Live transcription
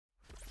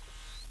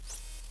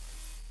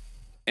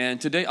And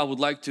today I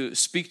would like to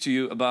speak to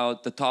you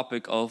about the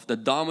topic of the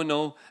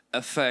domino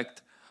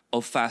effect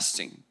of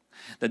fasting.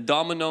 The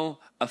domino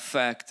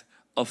effect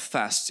of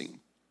fasting.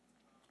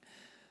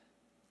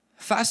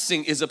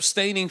 Fasting is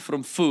abstaining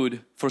from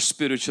food for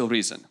spiritual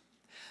reason.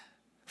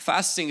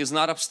 Fasting is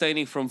not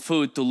abstaining from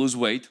food to lose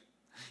weight.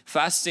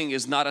 Fasting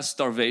is not a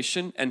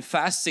starvation, and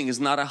fasting is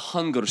not a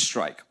hunger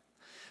strike.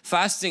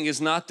 Fasting is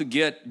not to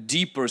get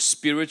deeper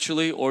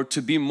spiritually or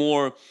to be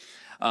more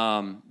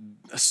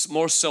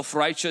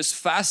self-righteous.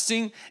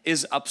 Fasting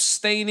is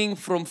abstaining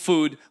from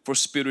food for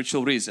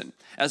spiritual reason.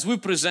 As we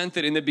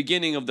presented in the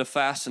beginning of the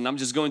fast, and I'm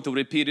just going to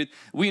repeat it,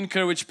 we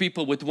encourage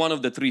people with one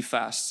of the three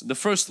fasts. The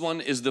first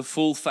one is the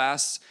full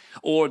fast,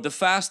 or the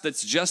fast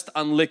that's just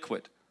on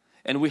liquid.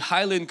 And we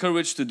highly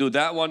encourage to do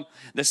that one.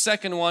 The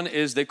second one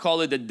is, they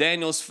call it the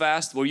Daniel's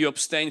fast, where you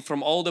abstain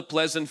from all the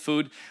pleasant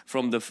food,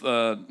 from the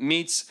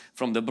meats,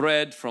 from the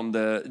bread, from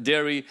the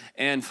dairy,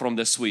 and from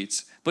the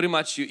sweets. Pretty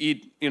much you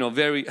eat,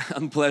 very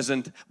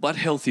unpleasant but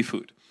healthy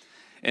food.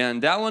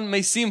 And that one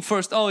may seem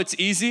first, oh, it's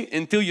easy,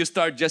 until you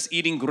start just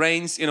eating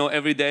grains,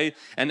 every day,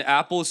 and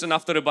apples, and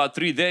after about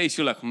 3 days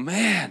you're like,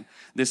 man,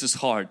 this is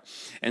hard.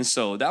 And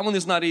so that one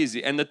is not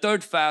easy. And the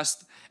third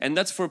fast, and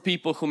that's for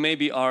people who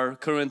maybe are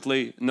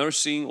currently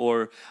nursing,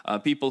 or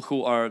people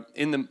who are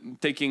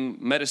taking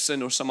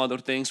medicine or some other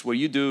things, where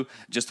you do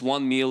just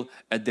one meal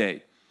a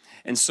day.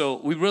 And so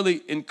we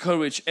really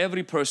encourage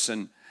every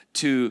person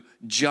to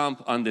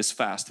jump on this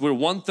fast. We're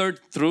 1/3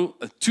 through,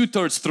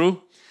 2/3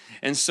 through,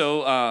 and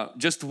so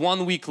just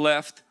 1 week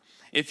left.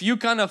 If you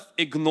kind of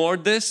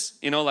ignored this,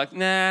 like,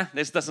 nah,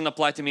 this doesn't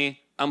apply to me,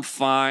 I'm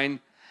fine,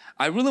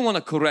 I really want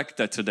to correct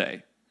that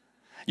today.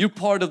 You're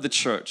part of the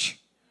church.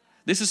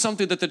 This is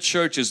something that the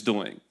church is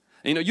doing.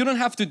 You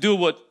don't have to do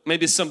what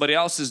maybe somebody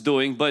else is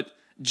doing, but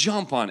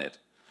jump on it.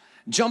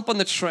 Jump on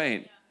the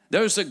train.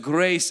 There's a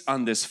grace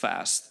on this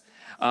fast.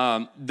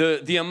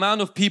 The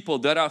amount of people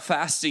that are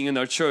fasting in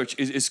our church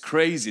is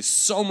crazy.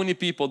 So many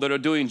people that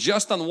are doing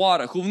just on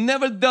water, who've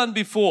never done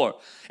before,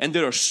 and they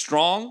are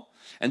strong,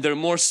 and they're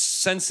more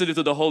sensitive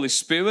to the Holy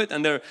Spirit,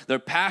 and they're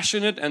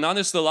passionate, and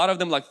honestly a lot of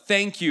them like,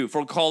 thank you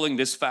for calling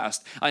this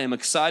fast. I am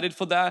excited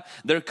for that.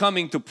 They're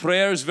coming to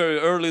prayers very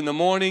early in the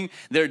morning.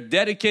 They're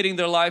dedicating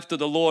their life to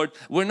the Lord.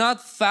 We're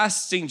not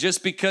fasting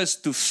just because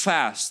to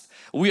fast.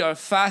 We are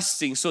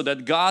fasting so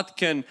that God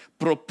can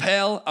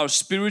propel our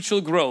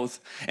spiritual growth,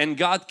 and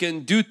God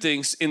can do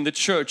things in the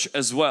church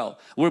as well.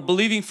 We're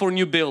believing for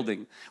new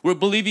building.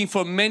 We're believing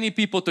for many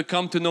people to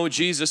come to know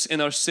Jesus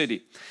in our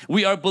city.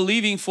 We are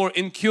believing for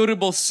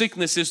incurable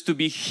sicknesses to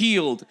be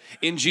healed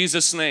in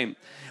Jesus' name.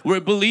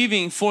 We're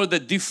believing for the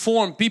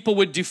deformed, people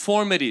with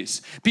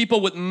deformities, people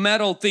with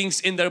metal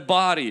things in their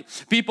body,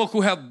 people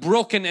who have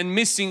broken and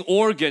missing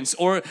organs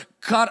or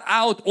cut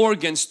out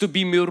organs to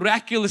be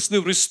miraculously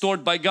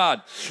restored by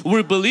God.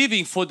 We're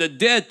believing for the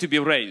dead to be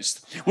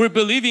raised. We're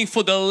believing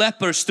for the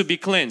lepers to be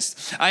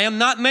cleansed. I am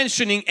not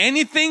mentioning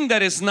anything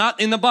that is not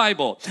in the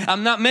Bible.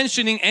 I'm not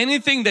mentioning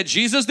anything that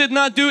Jesus did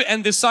not do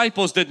and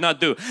disciples did not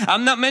do.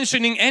 I'm not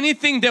mentioning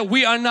anything that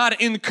we are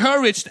not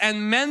encouraged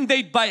and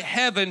mandated by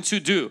heaven to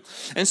do.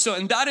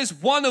 And that is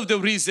one of the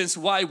reasons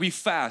why we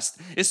fast.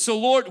 Is so,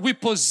 Lord, we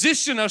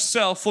position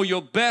ourselves for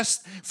your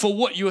best, for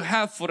what you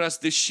have for us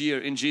this year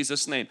in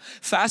Jesus' name.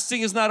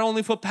 Fasting is not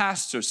only for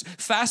pastors.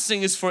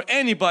 Fasting is for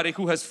anybody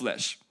who has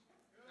flesh.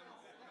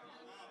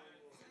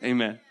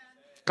 Amen.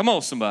 Come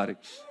on, somebody.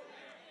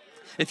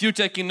 If you're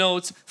taking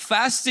notes,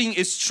 fasting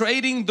is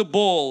trading the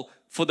bowl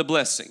for the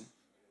blessing.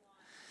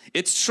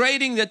 It's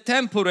trading the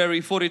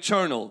temporary for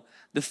eternal,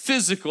 the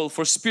physical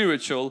for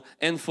spiritual,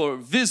 and for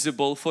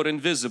visible for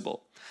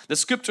invisible. The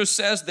scripture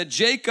says that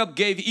Jacob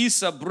gave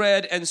Esau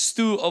bread and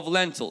stew of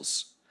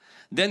lentils.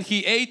 Then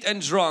he ate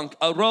and drank,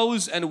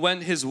 arose and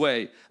went his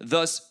way.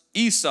 Thus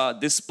Esau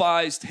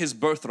despised his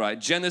birthright.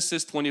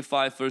 Genesis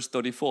 25 verse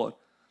 34.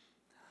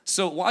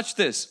 So watch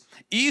this.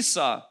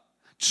 Esau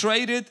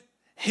traded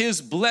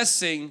his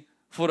blessing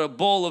for a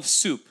bowl of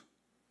soup.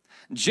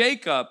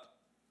 Jacob,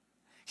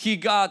 he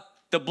got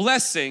the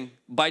blessing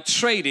by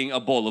trading a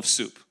bowl of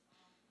soup.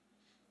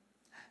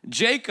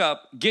 Jacob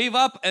gave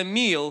up a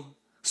meal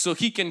so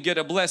he can get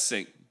a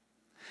blessing.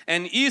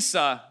 And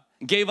Esau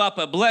gave up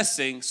a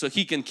blessing so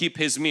he can keep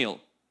his meal.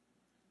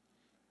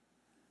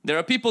 There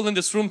are people in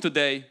this room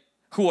today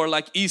who are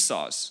like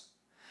Esau's.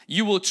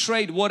 You will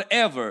trade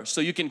whatever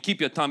so you can keep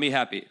your tummy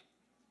happy.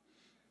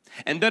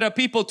 And there are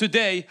people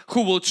today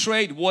who will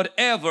trade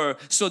whatever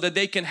so that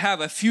they can have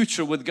a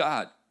future with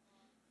God.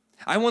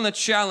 I want to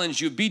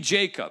challenge you, be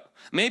Jacob.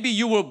 Maybe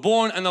you were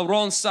born on the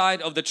wrong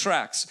side of the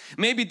tracks.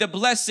 Maybe the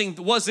blessing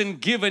wasn't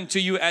given to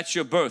you at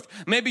your birth.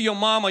 Maybe your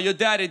mama, your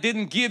daddy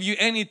didn't give you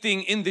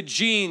anything in the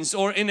genes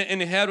or in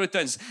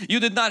inheritance. You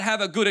did not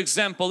have a good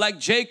example. Like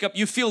Jacob,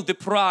 you feel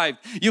deprived.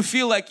 You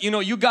feel like,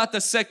 you got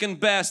the second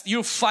best.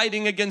 You're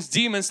fighting against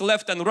demons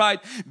left and right.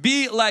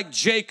 Be like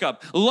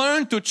Jacob.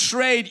 Learn to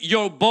trade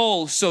your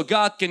bowl so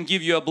God can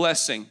give you a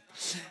blessing.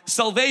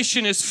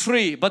 Salvation is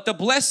free, but the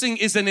blessing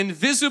is an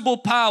invisible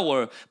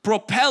power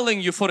propelling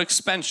you for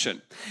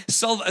expansion.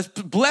 So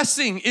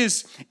blessing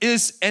is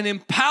an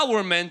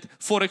empowerment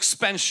for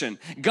expansion.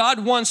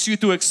 God wants you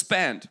to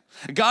expand.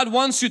 God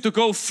wants you to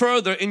go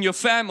further in your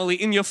family,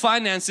 in your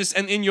finances,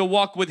 and in your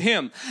walk with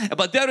Him.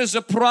 But there is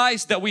a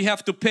price that we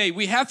have to pay.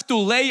 We have to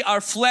lay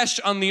our flesh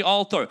on the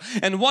altar.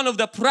 And one of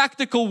the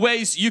practical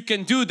ways you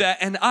can do that,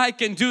 and I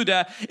can do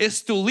that,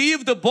 is to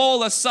leave the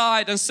bowl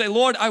aside and say,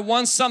 Lord, I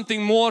want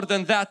something more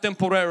than that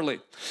temporarily.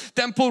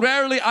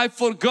 Temporarily I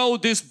forgo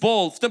this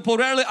bowl.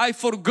 Temporarily I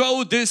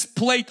forgo this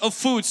plate of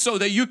food so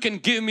that you can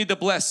give me the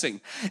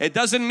blessing. It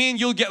doesn't mean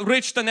you'll get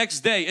rich the next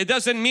day. It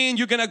doesn't mean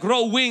you're gonna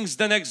grow wings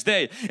the next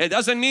day. It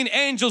doesn't mean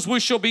angels will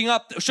showing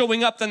up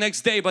the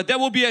next day. But there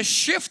will be a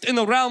shift in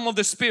the realm of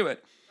the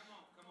Spirit.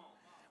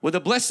 Where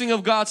the blessing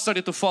of God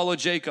started to follow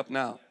Jacob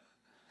now.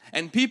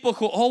 And people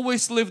who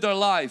always live their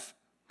life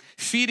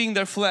feeding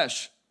their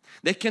flesh,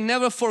 they can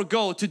never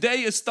forgo.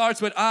 Today it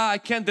starts with, I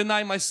can't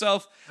deny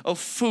myself of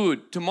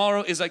food.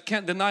 Tomorrow is I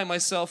can't deny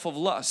myself of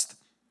lust.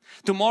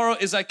 Tomorrow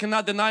is I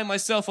cannot deny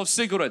myself of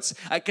cigarettes.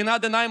 I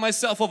cannot deny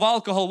myself of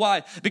alcohol.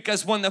 Why?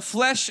 Because when the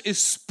flesh is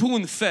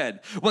spoon-fed,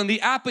 when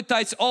the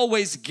appetites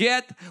always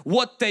get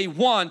what they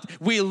want,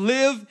 we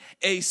live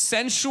a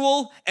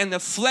sensual and a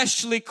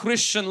fleshly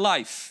Christian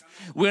life.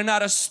 We're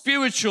not a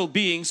spiritual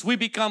beings. We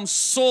become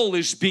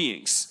soulish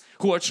beings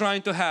who are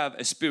trying to have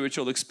a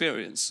spiritual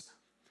experience.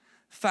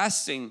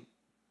 Fasting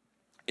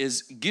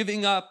is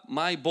giving up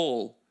my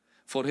bowl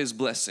for His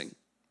blessing.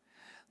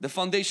 The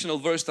foundational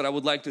verse that I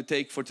would like to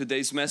take for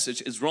today's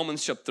message is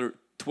Romans chapter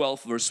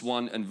 12 verse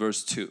 1 and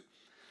verse 2.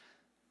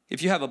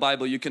 If you have a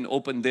Bible, you can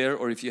open there,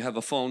 or if you have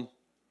a phone,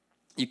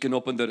 you can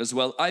open there as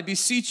well. I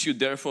beseech you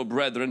therefore,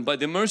 brethren, by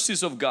the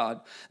mercies of God,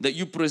 that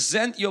you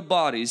present your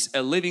bodies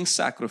a living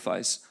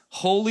sacrifice,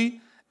 holy,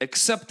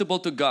 acceptable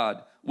to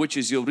God, which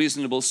is your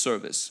reasonable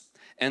service.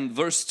 And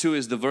verse 2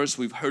 is the verse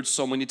we've heard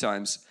so many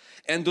times.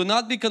 And do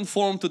not be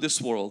conformed to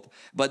this world,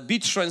 but be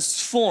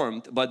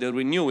transformed by the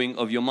renewing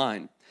of your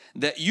mind,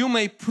 that you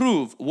may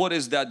prove what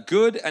is that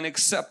good and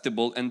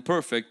acceptable and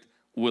perfect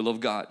will of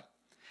God.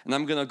 And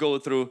I'm gonna go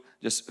through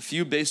just a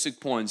few basic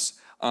points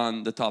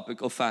on the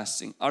topic of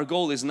fasting. Our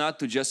goal is not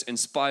to just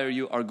inspire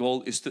you, our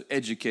goal is to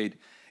educate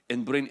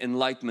and bring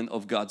enlightenment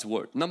of God's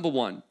Word. Number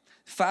one,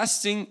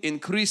 fasting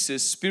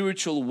increases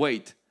spiritual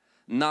weight,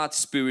 not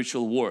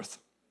spiritual worth.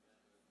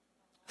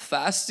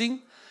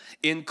 Fasting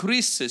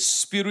increases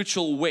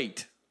spiritual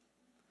weight,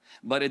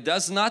 but it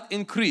does not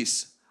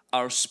increase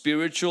our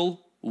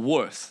spiritual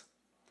worth.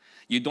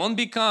 You don't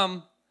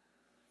become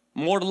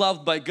more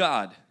loved by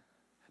God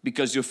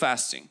because you're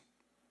fasting.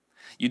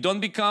 You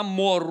don't become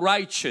more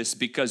righteous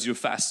because you're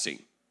fasting.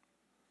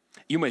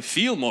 You may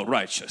feel more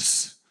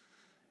righteous.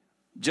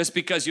 Just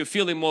because you're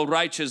feeling more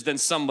righteous than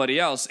somebody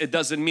else, it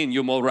doesn't mean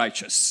you're more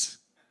righteous.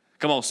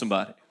 Come on,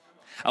 somebody.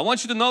 I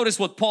want you to notice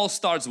what Paul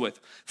starts with.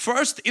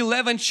 First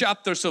 11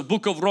 chapters of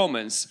book of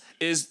Romans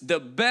is the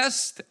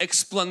best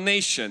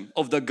explanation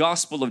of the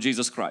gospel of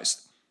Jesus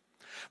Christ.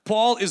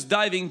 Paul is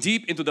diving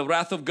deep into the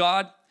wrath of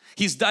God.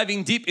 He's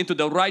diving deep into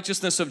the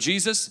righteousness of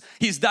Jesus.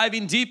 He's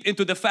diving deep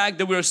into the fact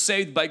that we're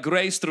saved by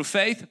grace through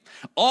faith.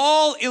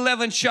 All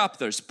 11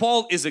 chapters,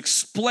 Paul is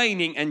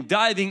explaining and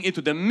diving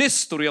into the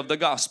mystery of the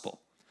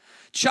gospel.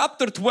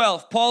 Chapter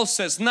 12, Paul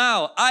says,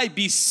 now I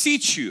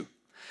beseech you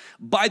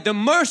by the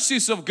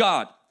mercies of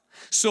God.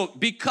 So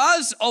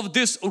because of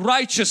this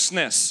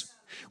righteousness,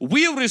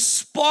 we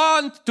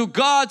respond to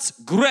God's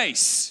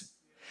grace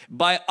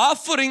by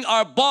offering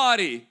our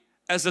body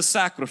as a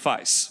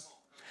sacrifice.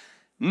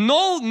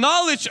 No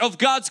knowledge of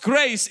God's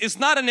grace is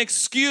not an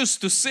excuse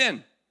to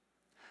sin.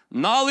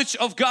 Knowledge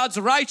of God's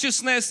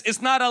righteousness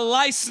is not a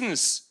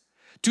license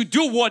to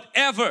do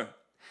whatever.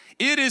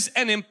 It is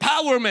an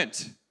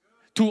empowerment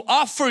to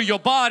offer your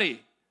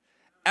body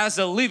as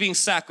a living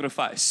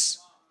sacrifice.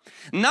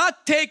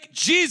 Not take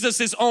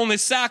Jesus' only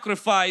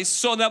sacrifice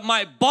so that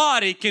my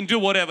body can do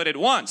whatever it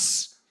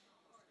wants.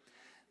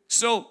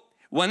 So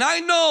when I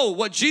know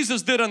what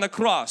Jesus did on the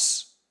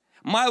cross,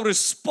 my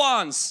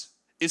response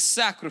is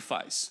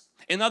sacrifice.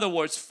 In other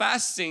words,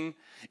 fasting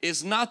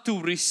is not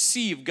to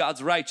receive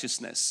God's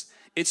righteousness.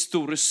 It's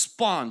to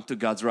respond to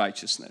God's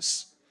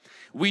righteousness.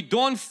 We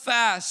don't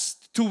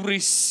fast to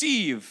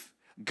receive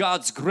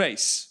God's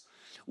grace.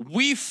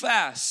 We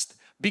fast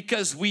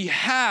because we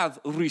have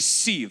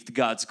received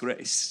God's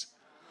grace.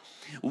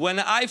 When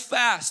I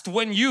fast,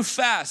 when you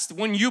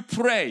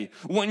pray,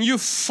 when you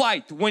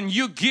fight, when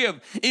you give,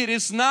 it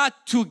is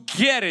not to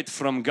get it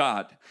from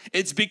God.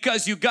 It's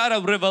because you got a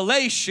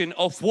revelation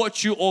of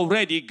what you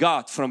already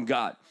got from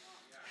God.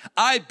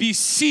 I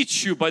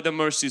beseech you by the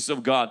mercies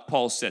of God,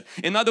 Paul said.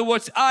 In other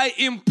words, I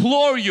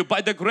implore you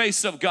by the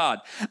grace of God.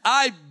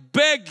 I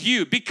beg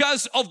you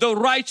because of the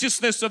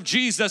righteousness of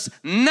Jesus,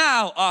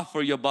 now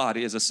offer your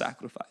body as a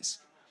sacrifice.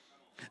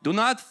 Do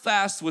not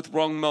fast with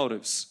wrong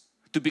motives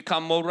to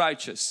become more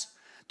righteous,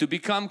 to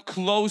become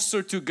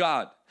closer to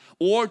God,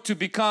 or to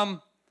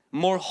become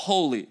more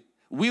holy.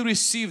 We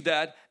receive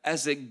that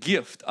as a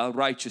gift of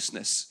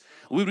righteousness.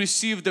 We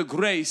receive the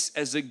grace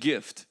as a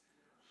gift.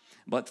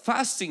 But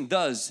fasting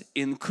does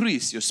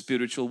increase your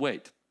spiritual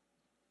weight.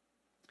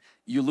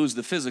 You lose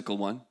the physical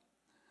one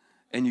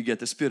and you get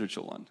the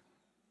spiritual one.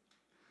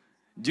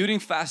 During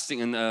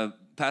fasting, and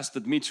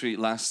Pastor Dmitri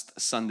last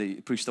Sunday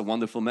preached a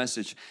wonderful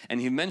message, and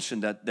he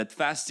mentioned that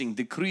fasting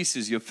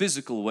decreases your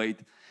physical weight,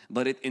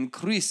 but it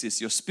increases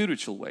your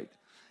spiritual weight.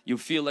 You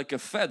feel like a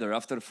feather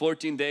after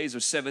 14 days or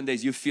 7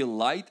 days. You feel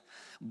light,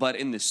 but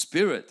in the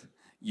spirit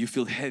you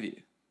feel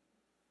heavy.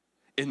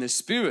 In the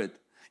spirit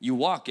you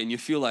walk and you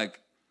feel like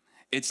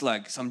it's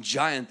like some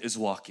giant is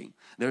walking.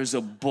 There is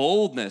a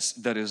boldness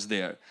that is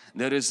there.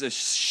 There is a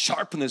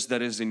sharpness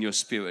that is in your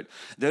spirit.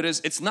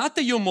 It's not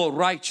that you're more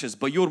righteous,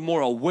 but you're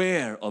more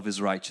aware of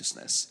His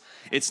righteousness.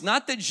 It's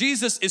not that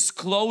Jesus is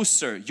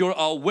closer. Your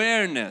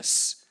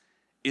awareness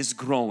is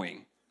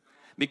growing.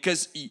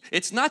 Because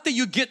it's not that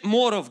you get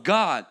more of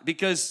God,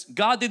 because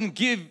God didn't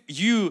give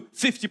you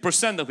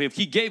 50% of Him.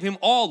 He gave Him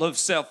all of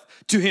Himself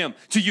to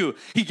you.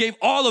 He gave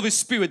all of His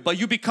Spirit, but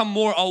you become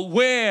more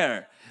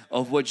aware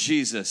of what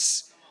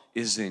Jesus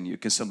is in you.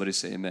 Can somebody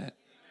say amen?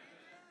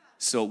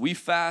 So we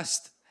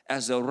fast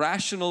as a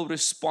rational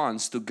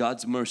response to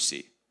God's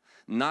mercy,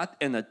 not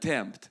an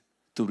attempt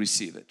to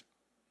receive it.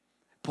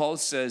 Paul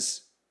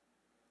says,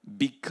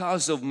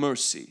 because of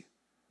mercy,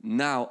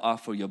 now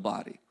offer your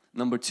body.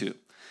 Number 2,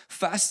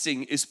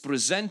 fasting is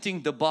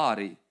presenting the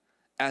body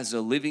as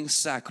a living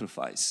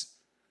sacrifice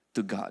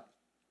to God.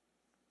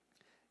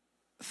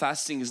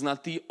 Fasting is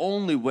not the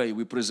only way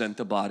we present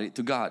the body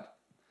to God.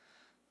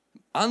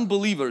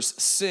 Unbelievers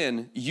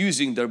sin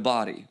using their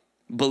body.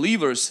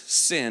 Believers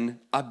sin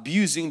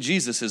abusing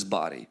Jesus's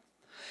body.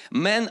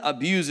 Man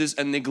abuses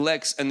and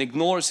neglects and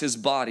ignores his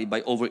body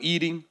by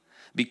overeating,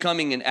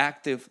 becoming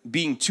inactive,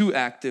 being too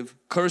active,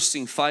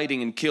 cursing,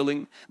 fighting and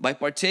killing, by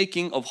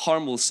partaking of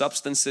harmful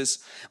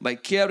substances, by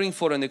caring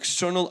for an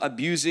external,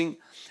 abusing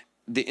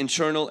the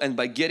internal, and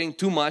by getting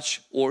too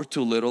much or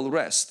too little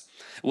rest.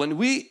 When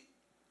we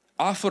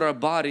offer our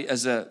body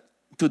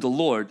to the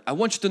Lord, I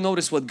want you to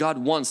notice what God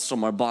wants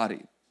from our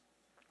body.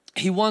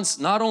 He wants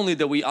not only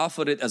that we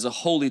offer it as a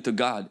holy to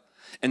God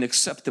and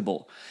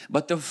acceptable,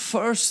 but the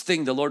first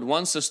thing the Lord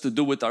wants us to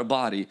do with our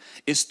body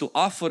is to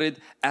offer it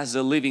as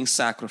a living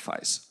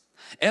sacrifice.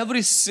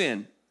 Every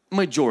sin,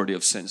 majority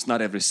of sins,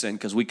 not every sin,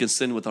 because we can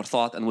sin with our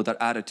thought and with our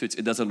attitudes.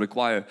 It doesn't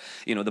require,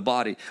 the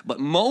body. But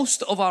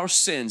most of our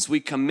sins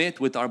we commit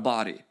with our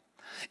body.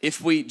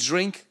 If we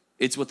drink,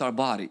 it's with our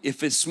body.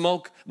 If we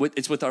smoke,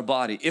 it's with our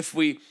body. If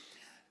we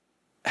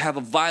have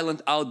a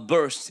violent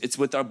outburst, it's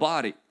with our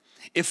body.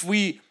 If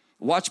we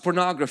watch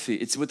pornography,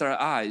 it's with our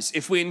eyes.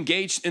 If we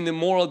engage in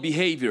immoral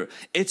behavior,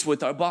 it's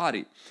with our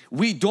body.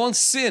 We don't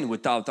sin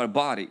without our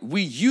body.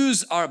 We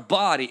use our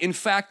body. In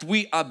fact,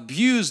 we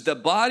abuse the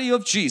body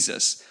of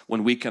Jesus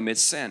when we commit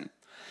sin.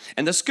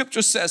 And the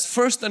scripture says,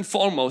 first and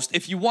foremost,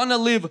 if you want to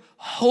live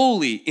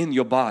holy in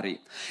your body,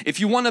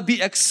 if you want to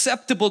be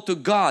acceptable to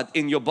God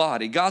in your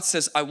body, God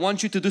says, I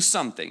want you to do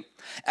something.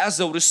 As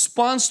a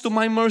response to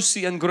my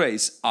mercy and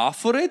grace,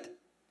 offer it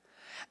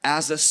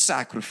as a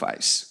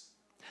sacrifice.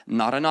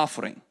 Not an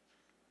offering.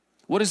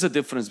 What is the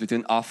difference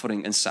between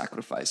offering and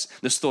sacrifice?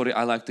 The story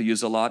I like to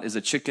use a lot is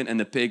a chicken and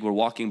a pig were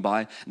walking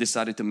by,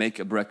 decided to make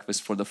a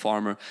breakfast for the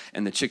farmer,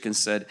 and the chicken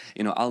said,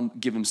 I'll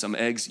give him some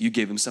eggs, you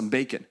gave him some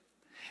bacon.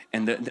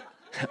 And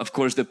of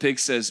course the pig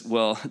says,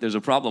 well, there's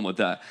a problem with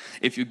that.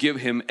 If you give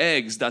him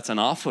eggs, that's an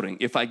offering.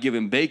 If I give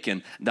him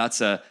bacon,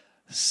 that's a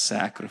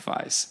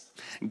sacrifice.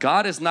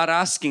 God is not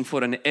asking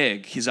for an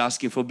egg, He's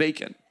asking for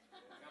bacon.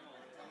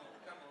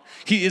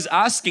 He is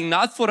asking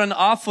not for an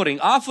offering.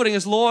 Offering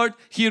is, Lord,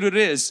 here it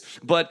is.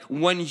 But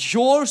when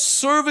your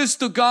service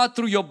to God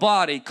through your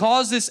body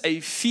causes a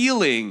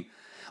feeling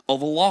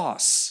of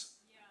loss,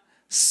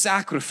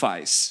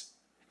 sacrifice,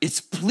 it's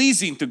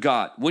pleasing to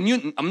God.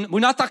 We're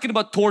not talking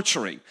about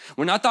torturing.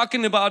 We're not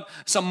talking about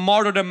some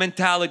martyrdom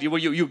mentality where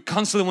you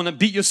constantly want to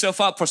beat yourself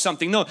up for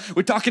something. No,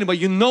 we're talking about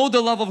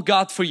the love of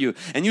God for you.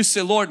 And you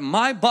say, Lord,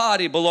 my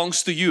body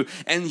belongs to you.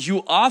 And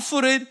you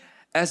offer it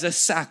as a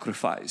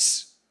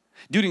sacrifice.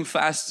 During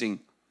fasting,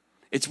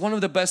 it's one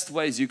of the best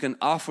ways you can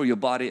offer your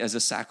body as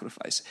a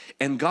sacrifice.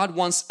 And God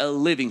wants a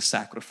living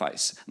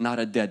sacrifice, not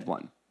a dead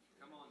one.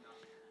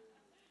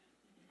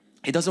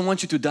 He doesn't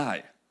want you to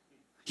die.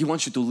 He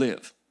wants you to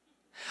live.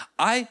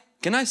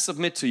 Can I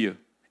submit to you,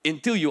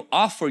 until you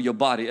offer your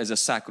body as a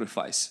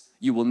sacrifice,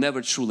 you will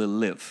never truly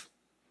live.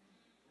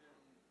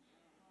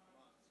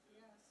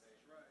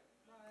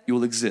 You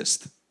will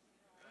exist.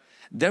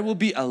 There will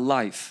be a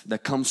life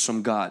that comes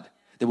from God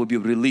that will be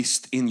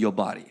released in your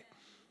body.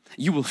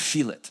 You will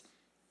feel it.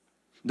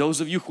 Those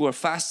of you who are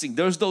fasting,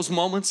 there's those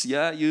moments,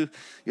 you're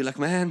like,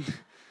 man,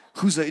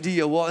 whose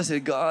idea was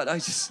it, God?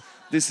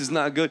 This is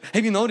not good.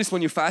 Have you noticed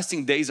when you're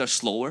fasting, days are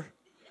slower?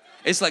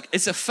 It's like,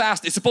 it's a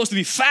fast. It's supposed to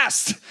be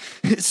fast.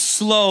 It's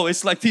slow.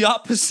 It's like the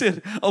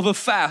opposite of a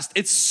fast.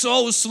 It's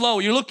so slow.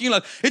 You're looking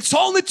like, it's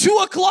only 2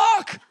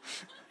 o'clock.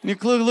 And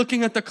you're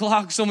looking at the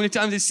clock so many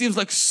times, it seems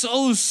like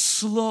so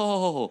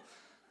slow.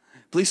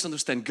 Please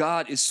understand,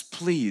 God is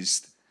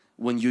pleased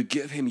when you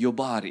give Him your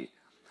body.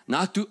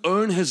 not to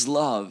earn His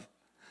love,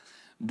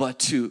 but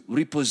to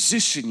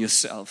reposition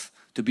yourself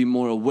to be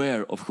more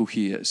aware of who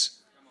He is.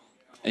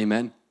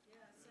 Amen.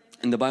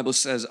 And the Bible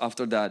says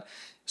after that,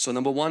 so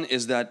number one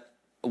is that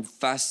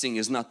fasting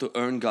is not to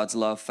earn God's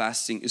love.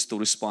 Fasting is to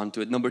respond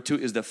to it. Number two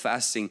is that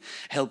fasting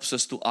helps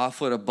us to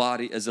offer a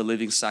body as a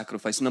living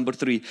sacrifice. Number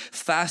three,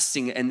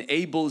 fasting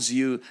enables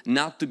you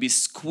not to be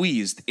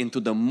squeezed into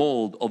the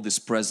mold of this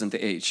present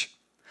age.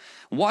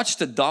 Watch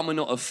the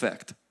domino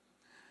effect.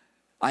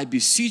 I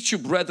beseech you,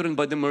 brethren,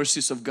 by the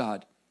mercies of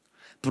God,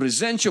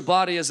 present your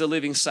body as a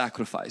living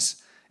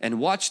sacrifice. And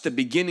watch the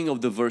beginning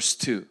of the verse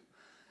 2.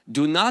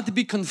 Do not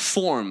be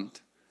conformed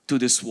to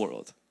this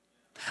world.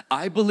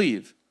 I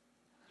believe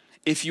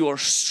if you are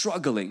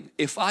struggling,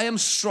 if I am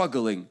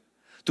struggling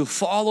to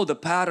follow the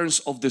patterns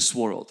of this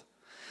world,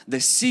 the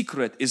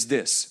secret is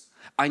this: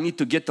 I need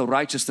to get the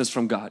righteousness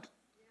from God.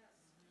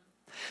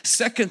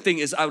 Second thing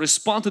is I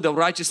respond to the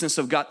righteousness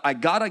of God. I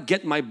gotta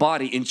get my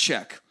body in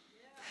check.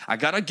 I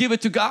gotta give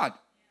it to God.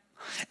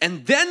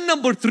 And then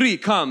number three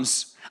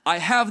comes, I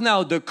have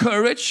now the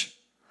courage,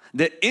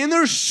 the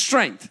inner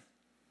strength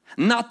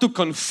not to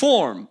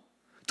conform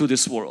to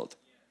this world.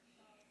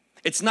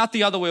 It's not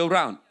the other way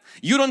around.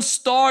 You don't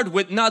start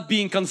with not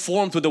being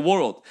conformed to the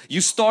world. You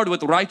start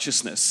with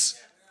righteousness.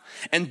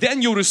 And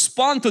then you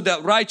respond to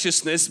that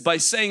righteousness by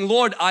saying,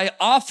 Lord, I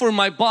offer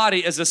my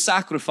body as a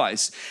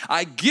sacrifice.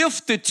 I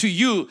gift it to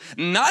you,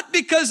 not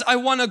because I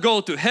want to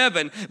go to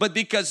heaven, but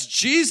because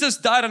Jesus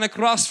died on a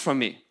cross for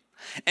me.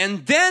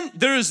 And then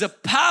there is a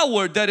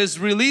power that is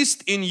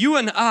released in you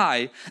and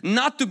I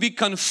not to be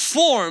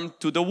conformed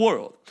to the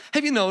world.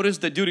 Have you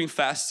noticed that during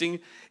fasting,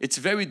 it's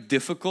very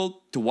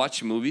difficult to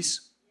watch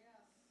movies?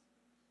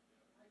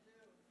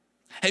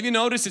 Have you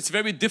noticed it's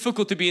very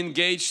difficult to be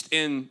engaged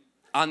in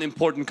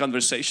unimportant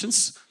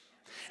conversations?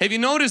 Have you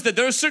noticed that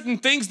there are certain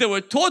things that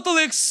were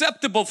totally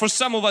acceptable for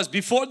some of us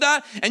before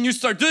that, and you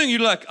start doing,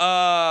 you're like,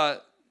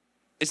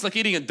 it's like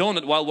eating a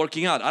donut while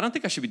working out. I don't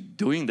think I should be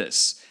doing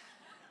this.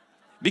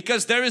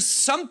 Because there is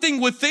something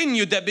within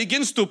you that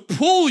begins to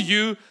pull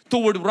you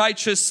toward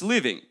righteous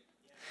living.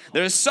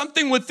 There is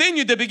something within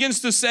you that begins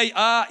to say,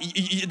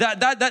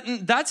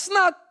 that's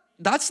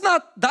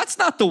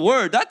not the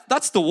word,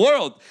 that's the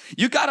world.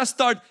 You gotta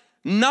start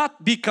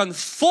not be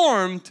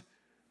conformed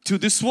to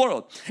this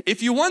world.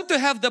 If you want to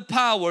have the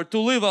power to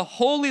live a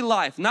holy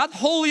life, not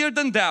holier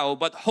than thou,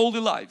 but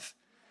holy life,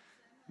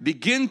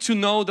 begin to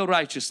know the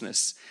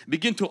righteousness.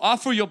 Begin to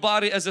offer your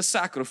body as a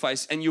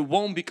sacrifice, and you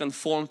won't be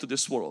conformed to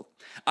this world.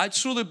 I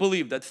truly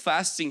believe that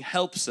fasting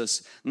helps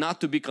us not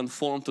to be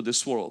conformed to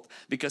this world,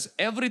 because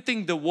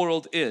everything the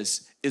world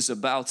is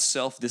about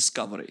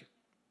self-discovery.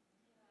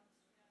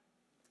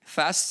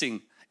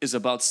 Fasting is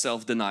about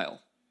self-denial.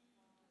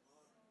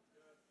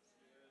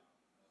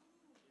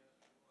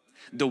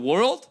 The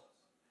world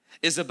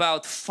is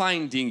about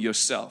finding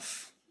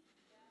yourself.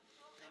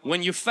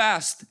 When you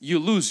fast, you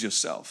lose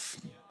yourself.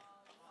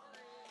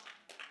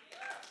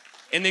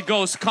 And it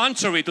goes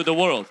contrary to the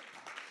world.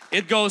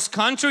 It goes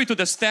contrary to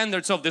the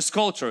standards of this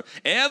culture.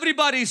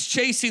 Everybody is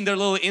chasing their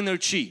little inner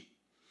chi.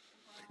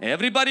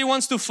 Everybody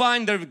wants to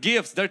find their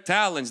gifts, their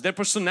talents, their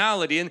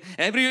personality, and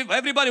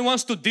everybody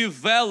wants to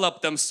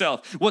develop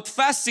themselves. What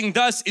fasting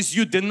does is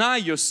you deny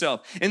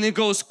yourself, and it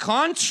goes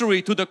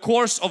contrary to the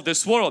course of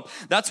this world.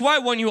 That's why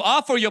when you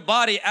offer your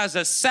body as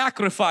a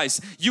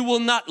sacrifice, you will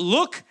not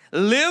look,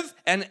 live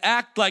and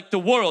act like the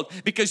world,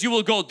 because you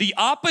will go the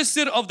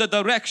opposite of the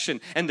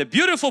direction. And the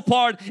beautiful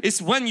part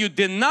is when you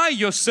deny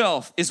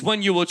yourself is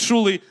when you will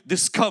truly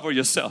discover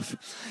yourself.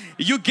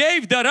 You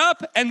gave that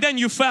up and then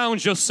you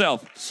found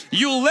yourself.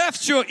 You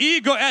left your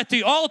ego at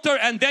the altar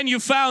and then you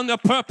found a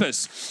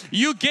purpose.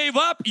 You gave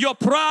up your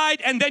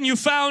pride and then you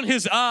found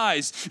His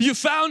eyes. You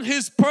found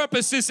His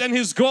purposes and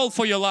His goal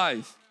for your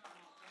life.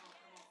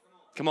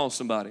 Come on,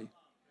 somebody.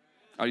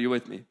 Are you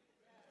with me?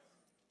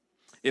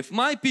 If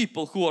my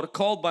people who are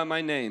called by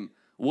my name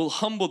will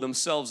humble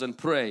themselves and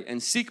pray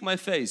and seek my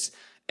face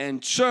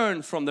and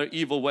turn from their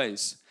evil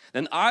ways,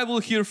 then I will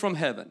hear from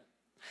heaven.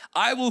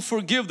 I will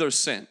forgive their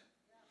sin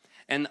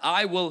and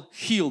I will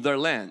heal their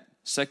land.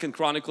 2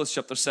 Chronicles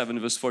chapter 7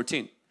 verse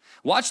 14.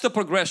 Watch the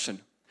progression.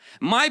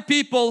 My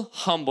people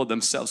humble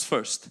themselves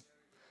first.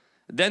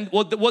 Then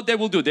what they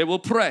will do, they will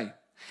pray.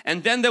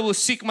 And then they will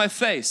seek my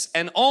face,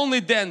 and only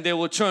then they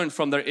will turn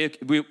from their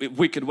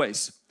wicked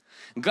ways.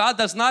 God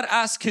does not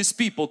ask His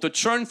people to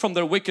turn from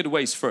their wicked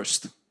ways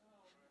first,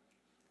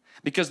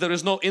 because there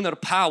is no inner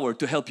power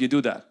to help you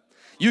do that.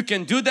 You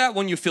can do that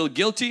when you feel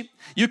guilty.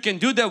 You can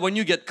do that when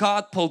you get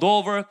caught, pulled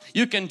over.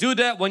 You can do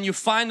that when you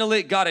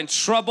finally got in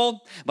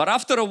trouble. But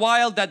after a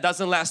while, that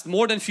doesn't last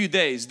more than a few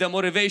days. The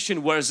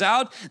motivation wears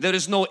out. There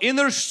is no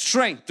inner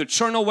strength to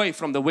turn away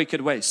from the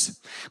wicked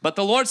ways. But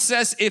the Lord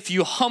says, if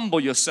you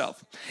humble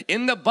yourself.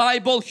 In the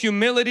Bible,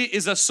 humility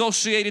is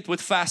associated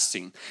with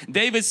fasting.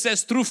 David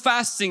says, through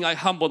fasting I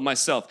humbled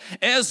myself.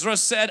 Ezra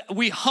said,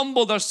 we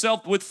humbled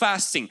ourselves with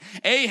fasting.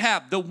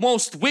 Ahab, the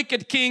most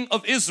wicked king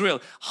of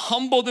Israel,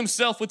 humbled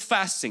himself with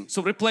fasting.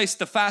 So replace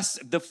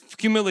the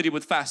humility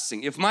with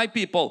fasting. If my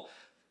people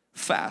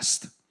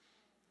fast,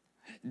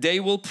 they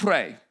will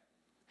pray,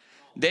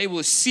 they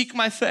will seek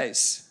my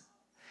face,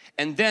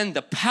 and then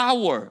the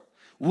power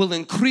will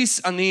increase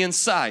on the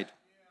inside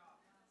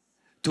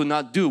to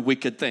not do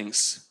wicked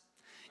things.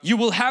 You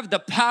will have the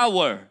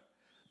power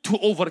to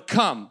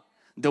overcome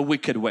the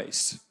wicked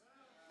ways.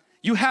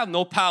 You have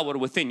no power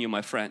within you,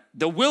 my friend.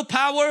 The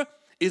willpower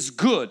is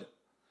good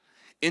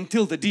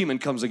until the demon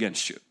comes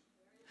against you.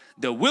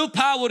 The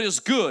willpower is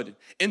good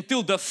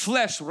until the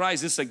flesh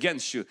rises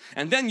against you.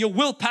 And then your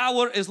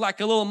willpower is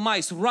like a little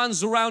mice,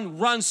 runs around,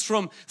 runs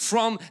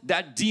from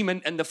that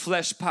demon and the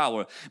flesh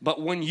power.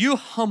 But when you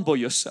humble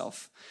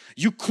yourself,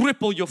 you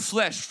cripple your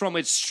flesh from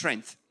its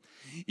strength.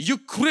 You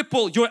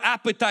cripple your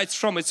appetites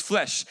from its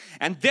flesh.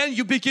 And then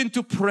you begin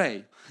to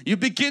pray. You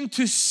begin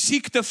to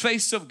seek the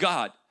face of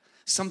God.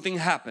 Something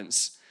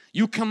happens.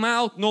 You come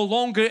out no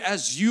longer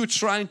as you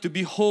trying to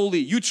be holy,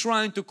 you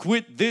trying to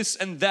quit this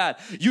and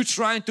that, you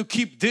trying to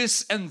keep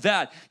this and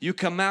that. You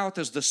come out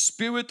as the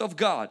Spirit of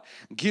God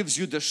gives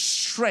you the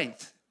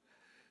strength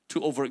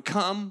to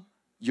overcome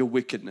your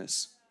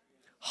wickedness.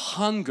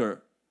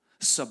 Hunger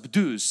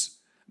subdues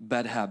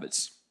bad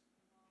habits.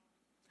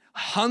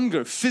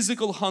 Hunger,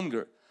 physical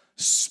hunger,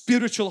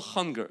 spiritual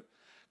hunger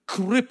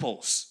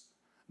cripples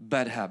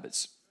bad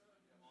habits.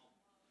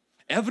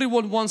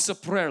 Everyone wants a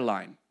prayer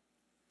line.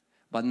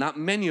 But not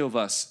many of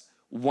us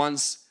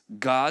wants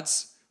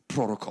God's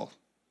protocol.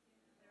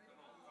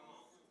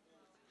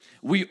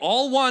 We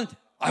all want,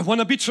 I want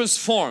to be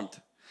transformed.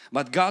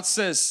 But God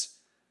says,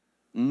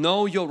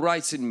 know your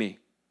rights in me.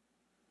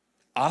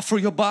 Offer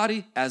your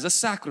body as a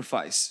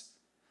sacrifice.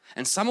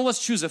 And some of us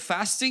choose a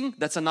fasting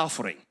that's an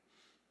offering.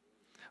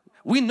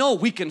 We know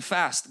we can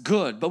fast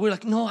good, but we're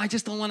like, no, I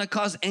just don't want to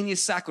cause any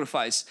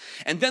sacrifice.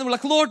 And then we're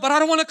like, Lord, but I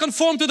don't want to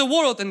conform to the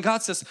world. And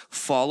God says,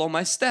 follow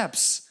my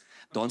steps.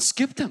 Don't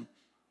skip them.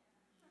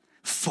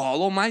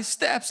 Follow my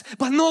steps.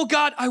 But no,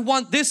 God, I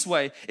want this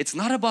way. It's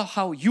not about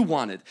how you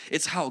want it.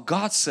 It's how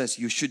God says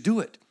you should do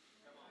it.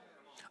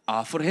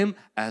 Offer Him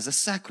as a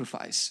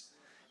sacrifice.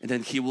 And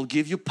then He will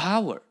give you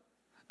power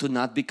to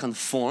not be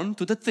conformed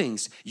to the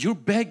things you're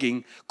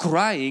begging,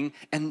 crying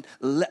and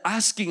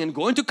asking and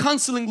going to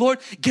counseling. Lord,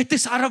 get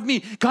this out of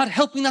me. God,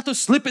 help me not to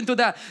slip into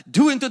that,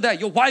 do into that.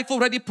 Your wife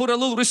already put a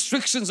little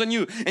restrictions on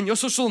you and your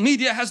social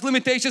media has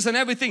limitations and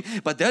everything.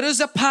 But there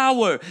is a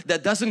power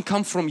that doesn't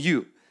come from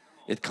you.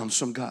 It comes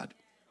from God.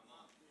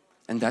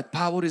 And that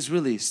power is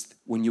released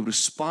when you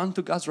respond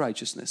to God's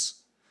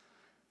righteousness.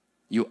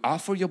 You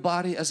offer your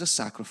body as a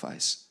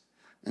sacrifice,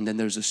 and then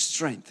there's a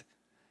strength.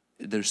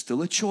 There's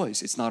still a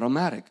choice. It's not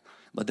automatic,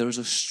 but there is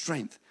a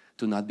strength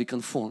to not be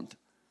conformed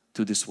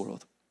to this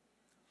world.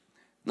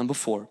 Number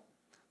 4,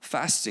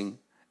 fasting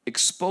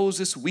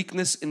exposes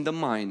weakness in the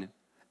mind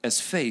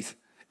as faith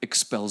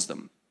expels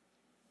them.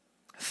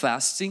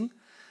 Fasting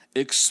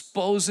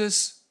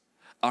exposes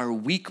our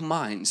weak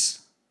minds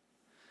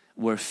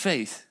where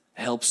faith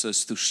helps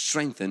us to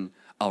strengthen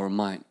our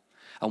mind.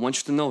 I want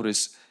you to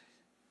notice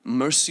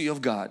mercy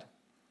of God.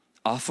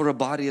 Offer a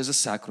body as a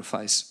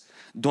sacrifice.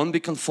 Don't be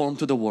conformed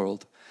to the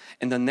world.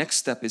 And the next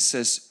step, it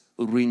says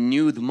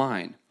renewed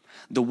mind.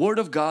 The Word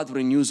of God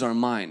renews our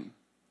mind,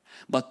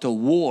 but the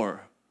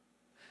war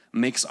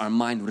makes our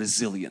mind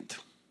resilient.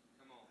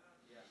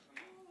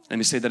 Let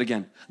me say that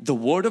again. The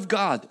Word of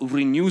God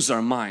renews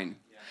our mind,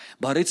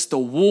 but it's the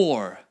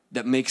war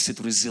that makes it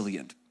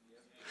resilient.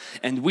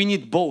 And we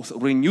need both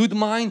renewed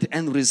mind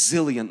and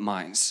resilient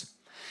minds.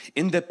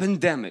 In the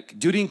pandemic,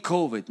 during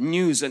COVID,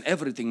 news and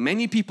everything,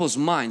 many people's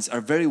minds are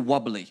very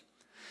wobbly,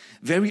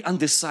 very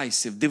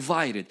undecisive,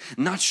 divided,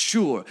 not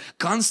sure,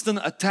 constant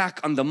attack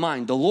on the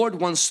mind. The Lord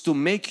wants to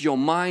make your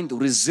mind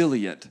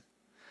resilient.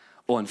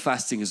 Oh, and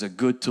fasting is a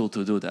good tool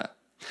to do that.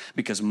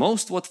 Because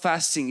most what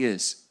fasting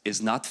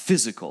is not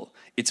physical,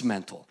 it's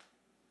mental.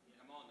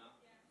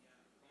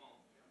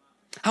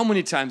 How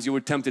many times you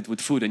were tempted with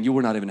food and you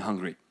were not even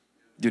hungry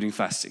during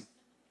fasting?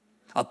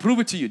 I'll prove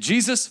it to you.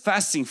 Jesus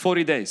fasting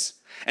 40 days.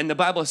 And the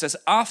Bible says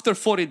after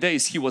 40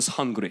 days He was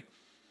hungry.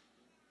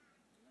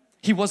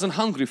 He wasn't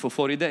hungry for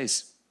 40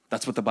 days.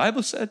 That's what the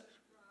Bible said.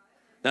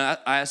 Now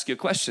I ask you a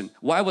question.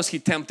 Why was He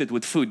tempted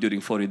with food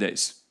during 40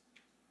 days?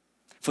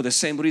 For the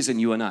same reason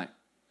you and I.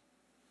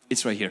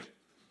 It's right here.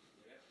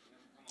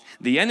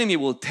 The enemy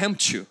will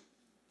tempt you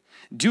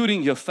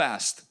during your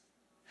fast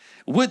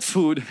with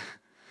food,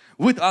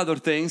 with other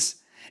things.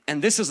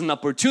 And this is an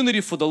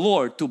opportunity for the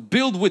Lord to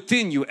build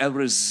within you a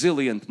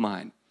resilient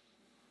mind.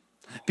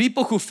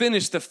 People who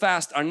finish the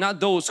fast are not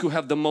those who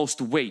have the most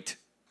weight.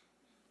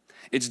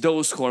 It's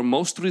those who are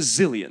most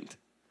resilient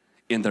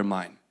in their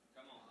mind.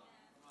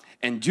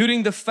 And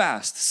during the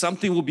fast,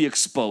 something will be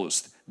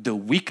exposed. The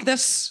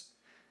weakness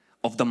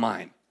of the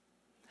mind.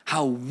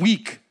 How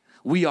weak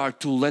we are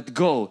to let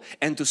go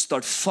and to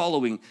start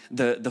following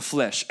the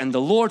flesh. And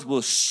the Lord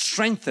will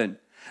strengthen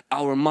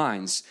our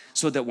minds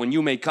so that when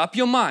you make up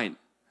your mind,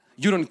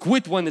 you don't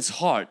quit when it's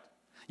hard.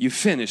 You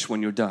finish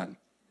when you're done.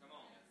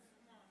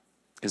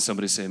 Can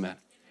somebody say amen?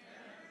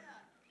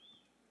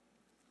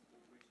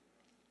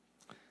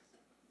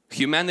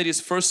 Humanity's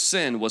first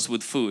sin was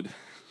with food.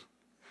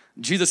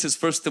 Jesus'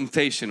 first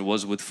temptation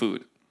was with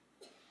food.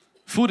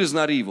 Food is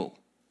not evil.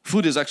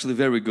 Food is actually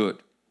very good.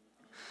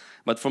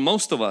 But for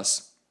most of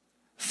us,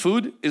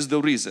 food is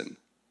the reason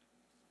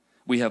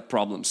we have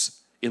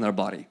problems in our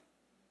body.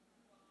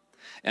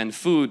 And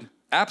food,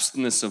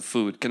 abstinence of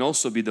food can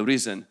also be the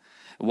reason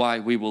why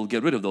we will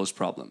get rid of those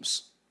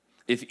problems.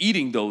 If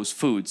eating those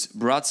foods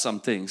brought some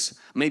things,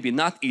 maybe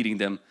not eating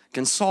them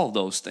can solve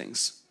those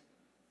things.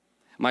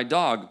 My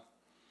dog,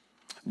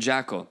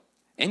 Jacko,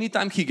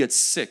 anytime he gets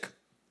sick,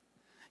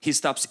 he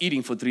stops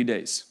eating for 3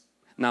 days.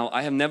 Now,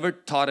 I have never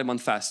taught him on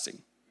fasting.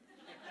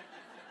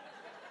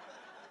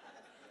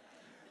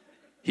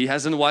 He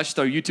hasn't watched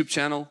our YouTube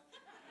channel.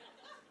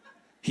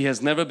 He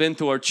has never been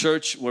to our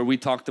church where we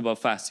talked about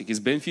fasting. He's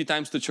been a few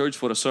times to church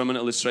for a sermon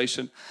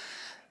illustration.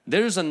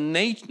 There's a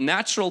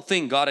natural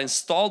thing God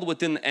installed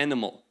within the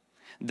animal,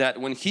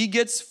 that when he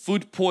gets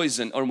food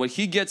poison or when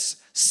he gets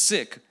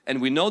sick, and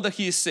we know that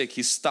he is sick,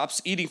 he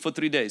stops eating for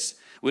 3 days.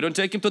 We don't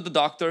take him to the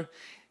doctor.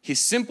 He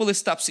simply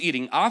stops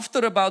eating. After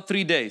about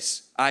 3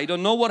 days, I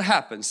don't know what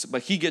happens,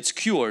 but he gets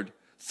cured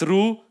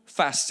through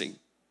fasting.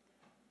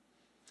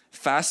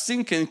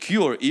 Fasting can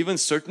cure even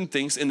certain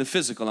things in the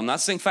physical. I'm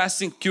not saying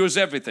fasting cures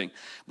everything,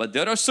 but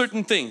there are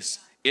certain things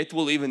it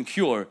will even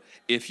cure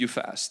if you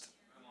fast.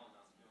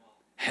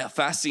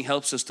 Fasting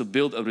helps us to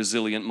build a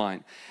resilient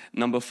mind.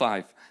 Number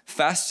 5,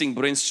 fasting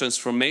brings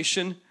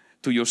transformation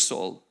to your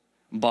soul,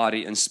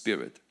 body and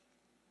spirit.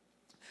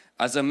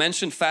 As I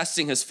mentioned,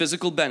 fasting has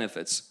physical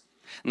benefits.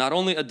 Not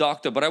only a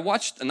doctor, but I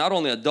watched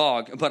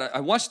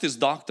this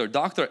doctor,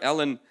 Dr.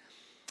 Ellen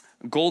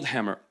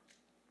Goldhammer.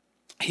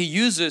 He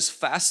uses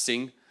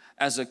fasting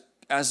as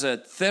a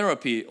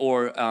therapy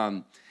or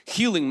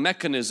healing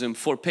mechanism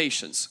for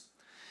patients.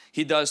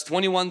 He does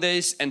 21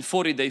 days and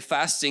 40-day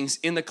fastings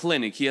in the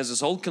clinic. He has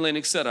his whole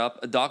clinic set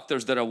up,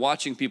 doctors that are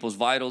watching people's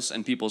vitals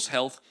and people's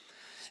health.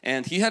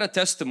 And he had a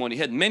testimony,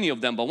 he had many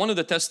of them, but one of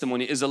the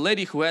testimony is a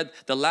lady who had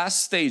the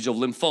last stage of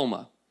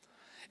lymphoma.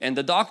 And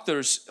the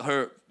doctors,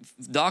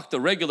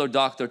 regular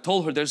doctor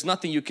told her, there's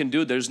nothing you can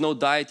do, there's no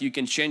diet you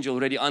can change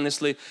already,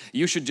 honestly,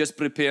 you should just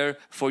prepare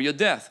for your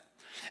death.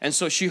 And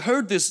so she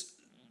heard this,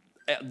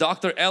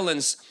 Dr.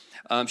 Ellen's,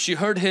 she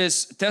heard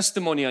his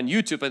testimony on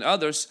YouTube and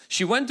others.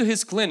 She went to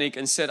his clinic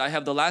and said, I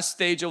have the last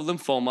stage of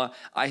lymphoma,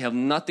 I have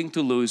nothing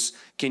to lose,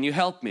 can you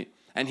help me?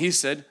 And he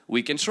said,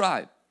 we can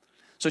try.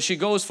 So she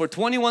goes for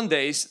 21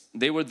 days,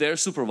 they were there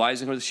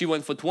supervising her. She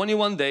went for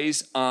 21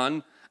 days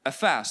on a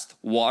fast,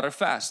 water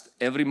fast.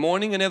 Every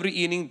morning and every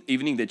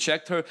evening they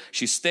checked her.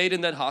 She stayed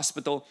in that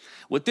hospital.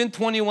 Within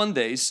 21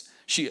 days,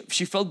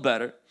 she felt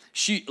better.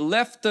 She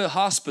left the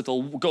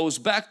hospital, goes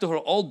back to her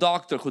old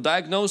doctor who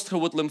diagnosed her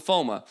with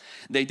lymphoma.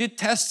 They did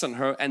tests on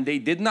her and they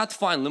did not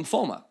find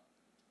lymphoma.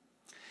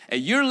 A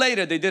year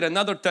later, they did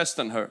another test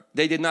on her.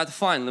 They did not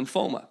find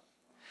lymphoma.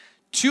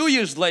 2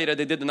 years later,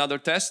 they did another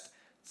test.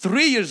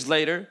 3 years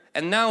later,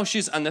 and now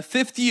she's on the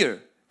 5th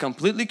year,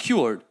 completely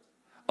cured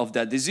of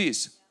that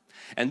disease.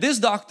 And this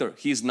doctor,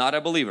 he's not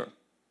a believer,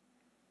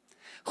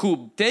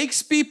 who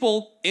takes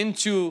people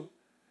into,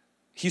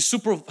 he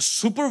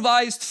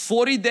supervised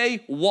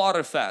 40-day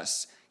water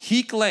fasts.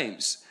 He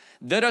claims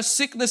there are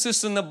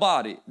sicknesses in the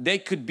body, they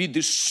could be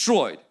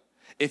destroyed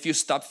if you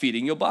stop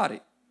feeding your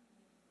body.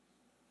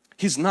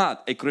 He's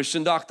not a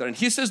Christian doctor, and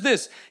he says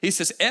this, he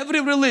says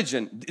every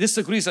religion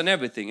disagrees on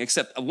everything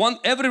except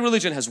every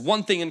religion has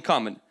one thing in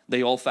common,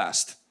 they all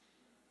fast.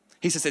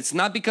 He says it's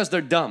not because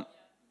they're dumb.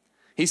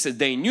 He said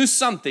they knew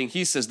something.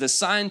 He says the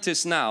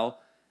scientists now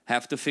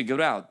have to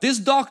figure out. This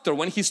doctor,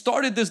 when he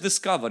started this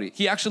discovery,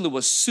 he actually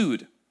was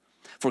sued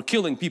for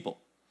killing people.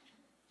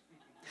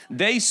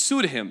 They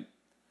sued him.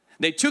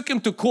 They took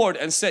him to court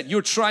and said,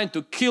 you're trying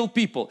to kill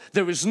people.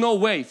 There is no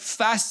way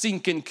fasting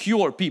can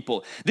cure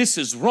people. This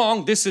is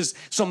wrong. This is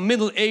some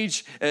middle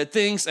age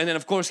things. And then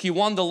of course he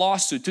won the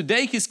lawsuit.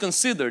 Today he's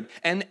considered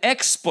an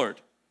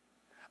expert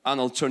on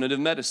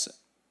alternative medicine.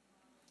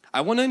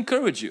 I want to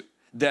encourage you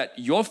that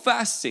your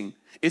fasting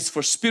is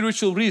for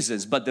spiritual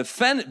reasons, but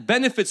the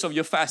benefits of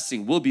your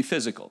fasting will be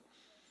physical.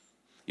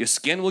 Your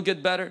skin will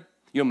get better.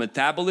 Your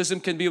metabolism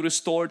can be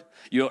restored,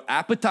 your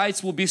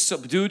appetites will be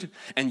subdued,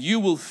 and you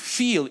will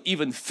feel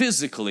even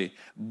physically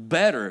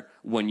better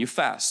when you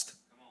fast.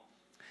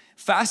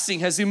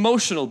 Fasting has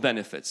emotional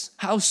benefits.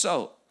 How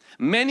so?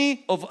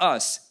 Many of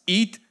us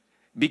eat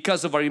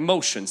because of our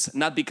emotions,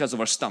 not because of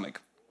our stomach.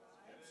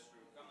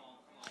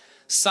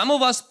 Some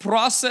of us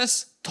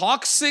process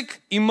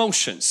toxic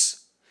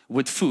emotions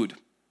with food.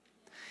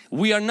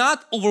 We are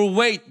not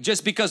overweight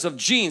just because of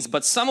genes,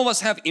 but some of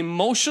us have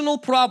emotional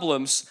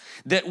problems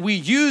that we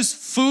use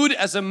food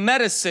as a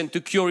medicine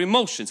to cure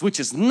emotions, which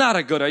is not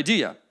a good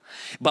idea.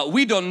 But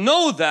we don't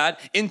know that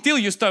until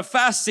you start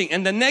fasting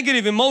and the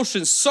negative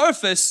emotions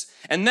surface,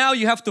 and now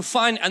you have to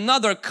find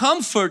another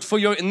comfort for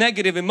your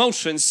negative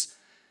emotions.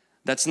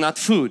 That's not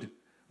food,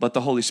 but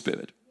the Holy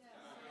Spirit.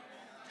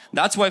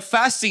 That's why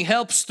fasting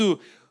helps to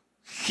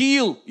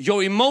heal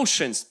your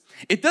emotions.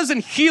 It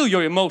doesn't heal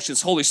your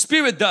emotions, Holy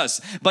Spirit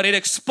does, but it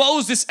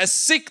exposes a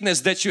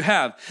sickness that you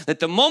have. That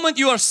the moment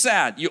you are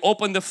sad, you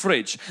open the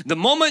fridge. The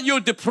moment you're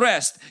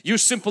depressed, you're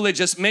simply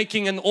just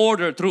making an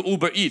order through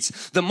Uber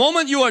Eats. The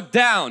moment you are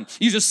down,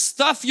 you just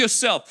stuff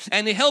yourself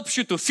and it helps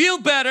you to feel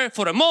better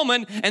for a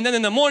moment, and then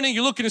in the morning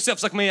you look at yourself,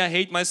 it's like, may I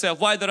hate myself,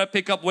 why did I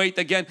pick up weight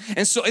again? And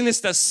it's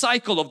the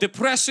cycle of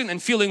depression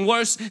and feeling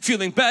worse,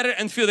 feeling better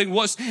and feeling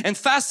worse, and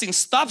fasting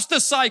stops the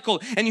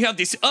cycle, and you have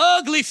this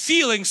ugly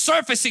feeling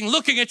surfacing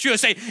looking at you and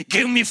say,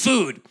 give me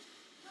food.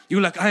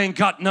 You're like, I ain't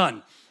got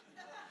none.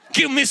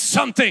 Give me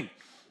something.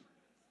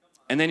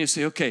 And then you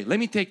say, okay, let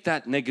me take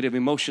that negative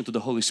emotion to the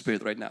Holy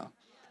Spirit right now.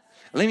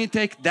 Let me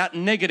take that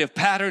negative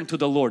pattern to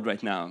the Lord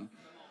right now.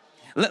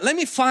 Let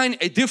me find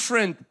a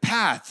different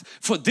path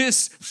for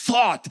this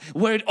thought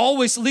where it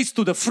always leads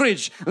to the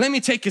fridge. Let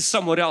me take it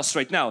somewhere else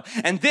right now.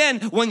 And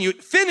then when you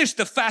finish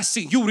the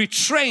fasting, you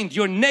retrained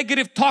your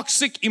negative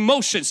toxic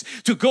emotions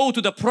to go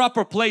to the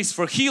proper place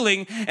for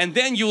healing, and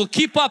then you will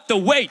keep up the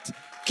weight.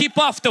 Keep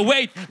off the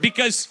weight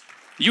because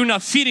you're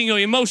not feeding your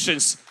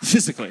emotions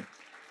physically.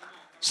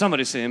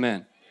 Somebody say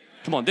amen.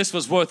 Come on, this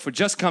was worth for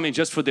just coming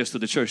just for this to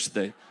the church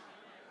today.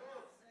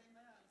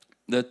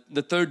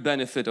 The third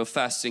benefit of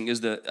fasting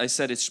is I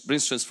said it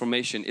brings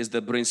transformation, is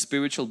that brings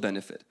spiritual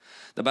benefit.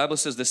 The Bible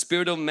says the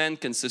spirit of man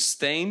can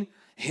sustain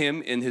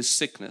him in his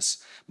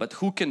sickness, but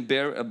who can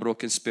bear a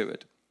broken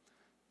spirit?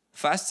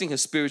 Fasting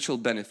has spiritual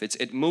benefits.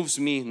 It moves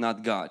me,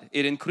 not God.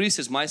 It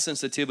increases my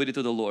sensitivity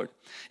to the Lord.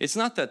 It's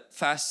not that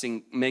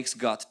fasting makes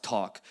God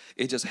talk.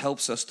 It just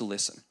helps us to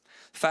listen.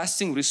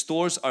 Fasting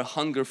restores our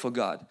hunger for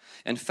God,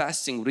 and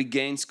fasting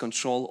regains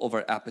control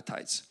over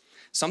appetites.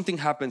 Something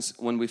happens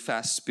when we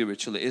fast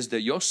spiritually is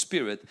that your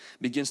spirit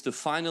begins to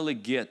finally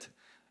get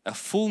a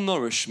full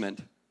nourishment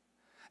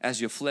as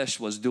your flesh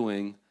was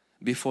doing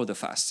before the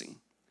fasting.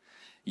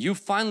 You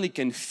finally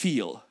can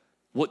feel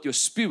what your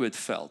spirit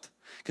felt,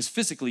 because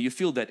physically you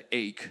feel that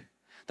ache.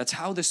 That's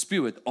how the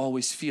spirit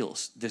always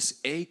feels, this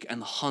ache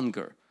and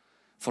hunger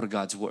for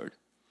God's word.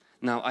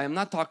 Now, I am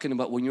not talking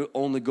about when you're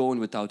only going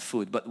without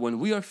food, but when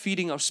we are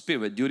feeding our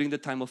spirit during the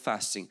time of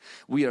fasting,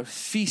 we are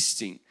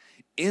feasting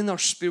in our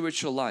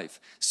spiritual life.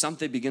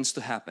 Something begins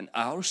to happen.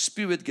 Our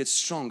spirit gets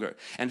stronger.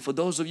 And for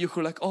those of you who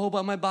are like, oh,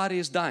 but my body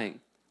is dying,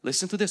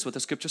 listen to this, what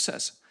the scripture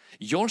says.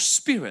 Your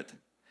spirit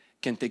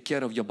can take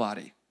care of your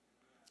body,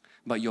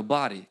 but your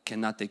body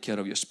cannot take care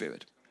of your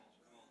spirit.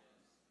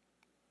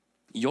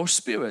 Your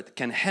spirit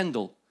can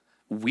handle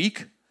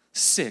weak,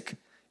 sick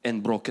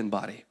and broken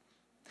body.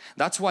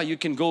 That's why you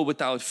can go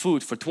without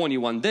food for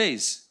 21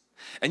 days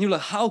and you're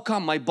like, how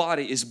come my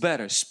body is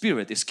better?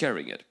 Spirit is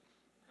carrying it.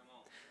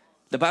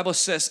 The Bible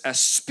says a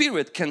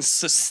spirit can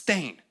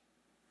sustain.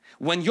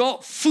 When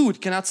your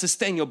food cannot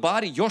sustain your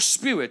body, your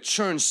spirit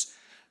shifts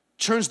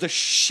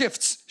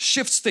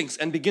things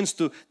and begins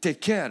to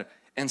take care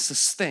and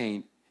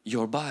sustain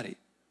your body.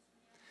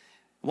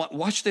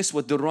 Watch this,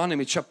 what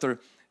Deuteronomy chapter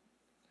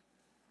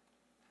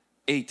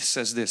 8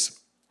 says this.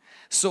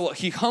 So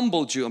He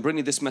humbled you, I'm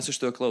bringing this message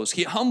to a close.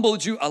 He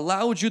humbled you,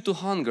 allowed you to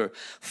hunger,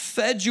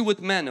 fed you with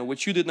manna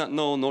which you did not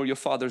know nor your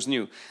fathers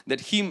knew,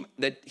 that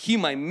he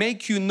might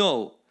make you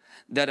know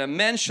that a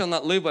man shall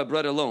not live by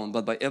bread alone,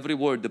 but by every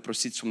word that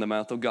proceeds from the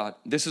mouth of God.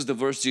 This is the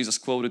verse Jesus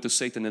quoted to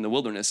Satan in the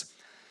wilderness.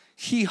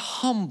 He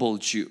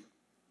humbled you.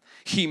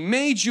 He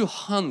made you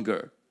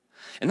hunger.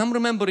 And I'm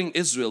remembering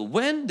Israel.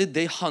 When did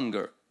they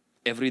hunger?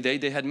 Every day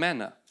they had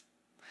manna.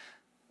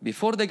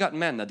 Before they got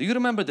manna, do you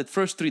remember that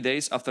first 3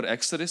 days after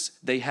Exodus,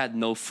 they had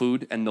no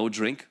food and no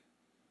drink?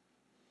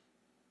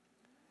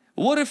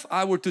 What if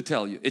I were to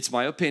tell you, it's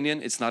my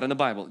opinion, it's not in the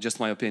Bible, just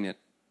my opinion.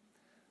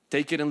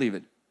 Take it and leave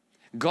it.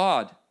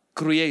 God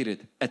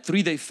created a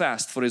 3-day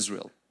fast for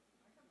Israel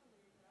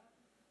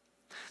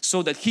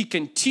so that He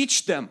can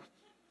teach them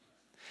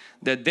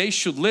that they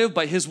should live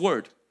by His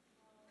word.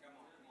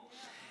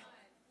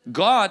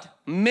 God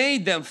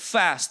made them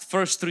fast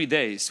first 3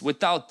 days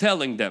without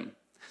telling them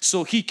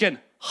so He can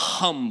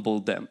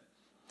humble them.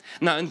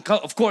 Now,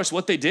 of course,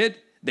 what they did,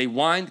 they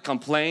whined,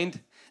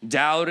 complained,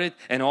 doubted,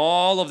 and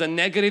all of the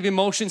negative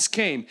emotions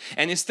came.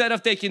 And instead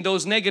of taking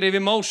those negative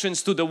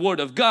emotions to the Word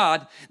of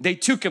God, they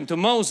took them to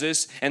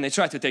Moses and they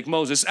tried to take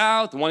Moses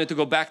out, wanted to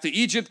go back to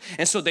Egypt.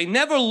 And so they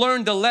never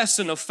learned the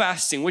lesson of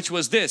fasting, which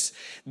was this: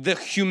 the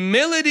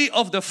humility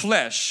of the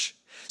flesh,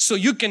 so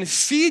you can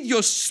feed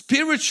your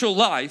spiritual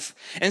life,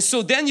 and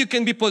so then you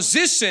can be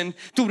positioned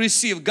to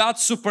receive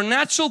God's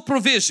supernatural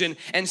provision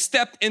and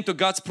step into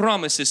God's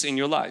promises in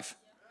your life.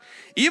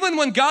 Even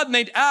when God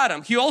made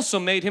Adam, He also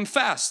made him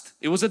fast.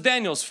 It was a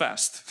Daniel's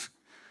fast.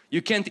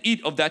 You can't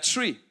eat of that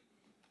tree.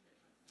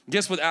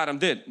 Guess what Adam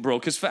did?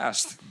 Broke his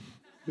fast.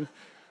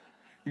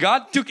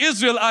 God took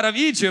Israel out of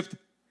Egypt.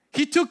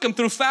 He took them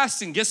through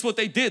fasting. Guess what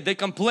they did? They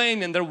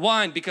complained and they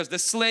whined because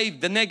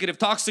the negative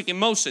toxic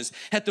emotions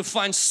had to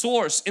find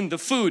source in the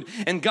food.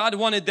 And God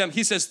wanted them,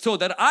 He says, so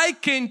that I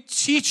can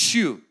teach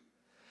you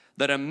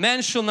that a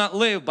man shall not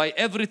live by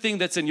everything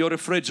that's in your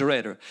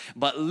refrigerator,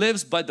 but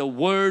lives by the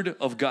Word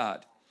of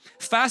God.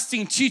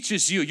 Fasting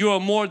teaches you, you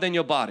are more than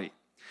your body.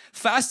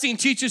 Fasting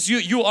teaches you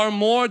you are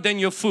more than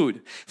your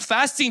food.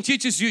 Fasting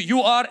teaches you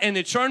you are an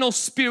eternal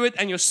spirit,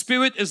 and your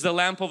spirit is the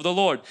lamp of the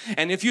Lord.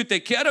 And if you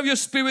take care of your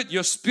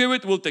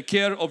spirit will take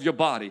care of your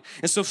body.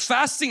 And so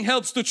fasting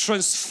helps to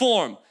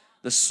transform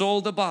the soul,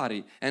 the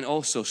body, and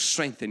also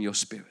strengthen your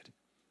spirit.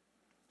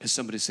 Can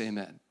somebody say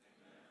amen?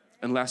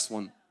 And last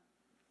one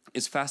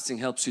is fasting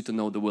helps you to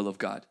know the will of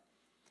God.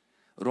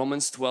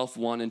 Romans 12,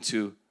 1 and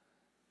 2.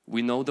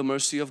 We know the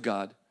mercy of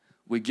God.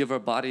 We give our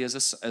body as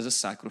a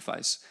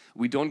sacrifice.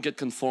 We don't get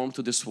conformed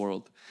to this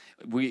world.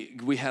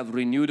 We have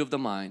renewed of the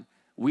mind.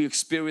 We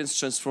experience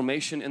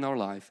transformation in our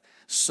life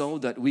so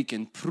that we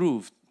can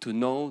prove to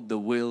know the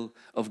will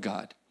of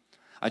God.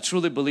 I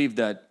truly believe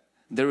that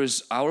there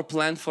is our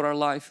plan for our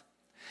life.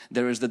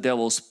 There is the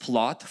devil's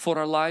plot for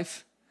our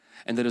life.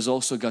 And there is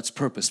also God's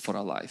purpose for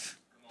our life.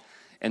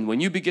 And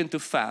when you begin to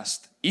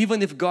fast,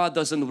 even if God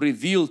doesn't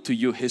reveal to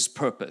you His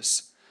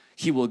purpose,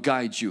 He will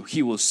guide you.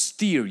 He will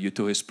steer you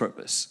to His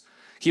purpose.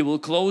 He will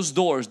close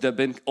doors that have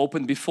been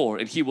opened before,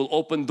 and He will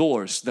open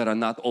doors that are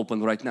not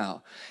open right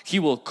now. He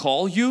will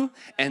call you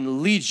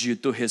and lead you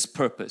to His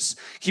purpose.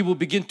 He will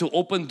begin to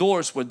open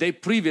doors where they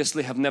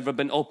previously have never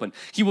been opened.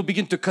 He will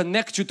begin to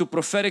connect you to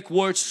prophetic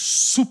words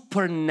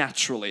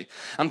supernaturally.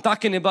 I'm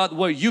talking about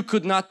where you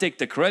could not take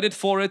the credit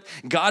for it.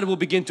 God will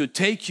begin to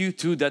take you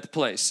to that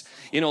place.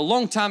 You know, a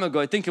long time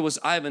ago, I think it was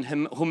Ivan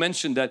who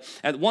mentioned that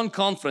at one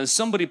conference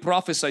somebody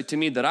prophesied to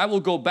me that I will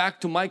go back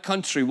to my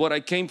country, where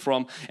I came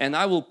from, and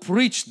I will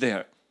preach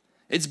there.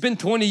 It's been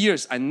 20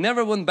 years. I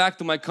never went back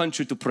to my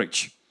country to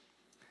preach.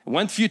 I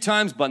went a few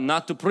times, but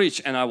not to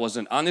preach, and I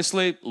wasn't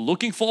honestly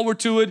looking forward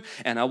to it,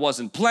 and I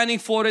wasn't planning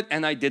for it,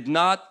 and I did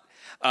not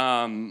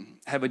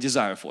have a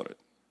desire for it.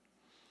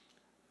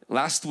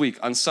 Last week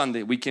on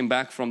Sunday, we came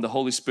back from the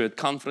Holy Spirit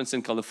conference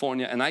in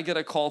California, and I get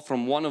a call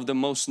from one of the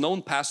most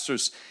known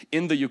pastors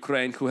in the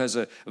Ukraine, who has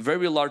a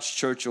very large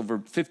church, over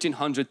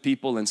 1,500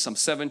 people and some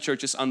 7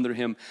 churches under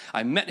him.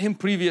 I met him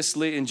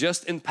previously and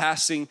just in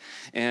passing,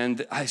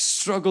 and I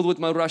struggled with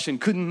my Russian,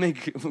 couldn't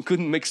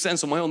make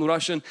sense of my own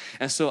Russian,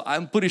 and so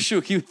I'm pretty sure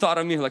he thought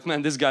of me like,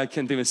 man, this guy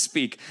can't even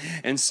speak.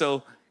 And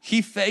so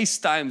he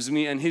FaceTimes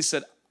me and he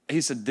said,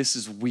 this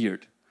is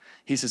weird.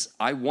 He says,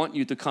 I want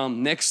you to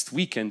come next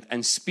weekend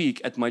and speak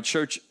at my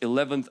church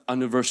 11th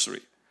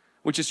anniversary,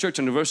 which is, church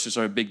anniversaries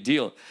are a big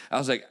deal. I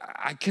was like,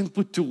 I can't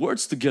put 2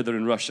 words together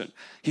in Russian.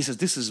 He says,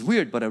 this is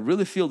weird, but I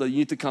really feel that you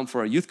need to come for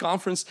our youth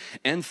conference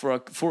and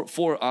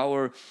for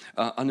our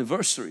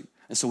anniversary.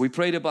 And so we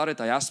prayed about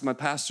it. I asked my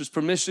pastor's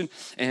permission,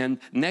 and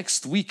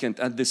next weekend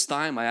at this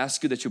time I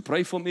ask you that you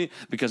pray for me,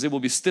 because it will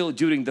be still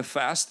during the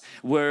fast,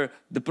 where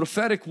the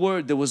prophetic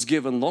word that was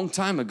given long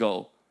time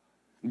ago,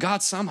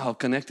 God somehow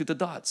connected the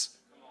dots.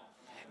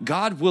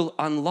 God will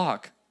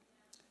unlock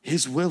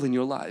His will in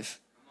your life.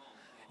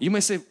 You may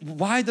say,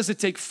 why does it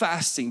take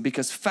fasting?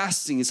 Because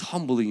fasting is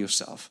humbling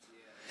yourself.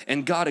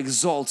 And God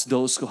exalts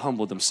those who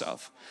humble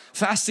themselves.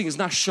 Fasting is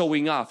not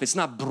showing off. It's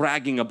not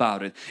bragging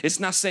about it. It's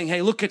not saying,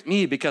 hey, look at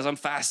me because I'm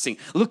fasting.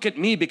 Look at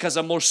me because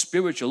I'm more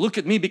spiritual. Look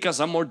at me because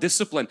I'm more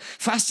disciplined.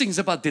 Fasting is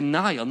about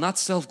denial, not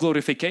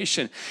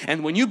self-glorification.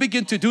 And when you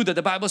begin to do that,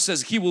 the Bible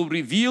says He will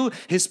reveal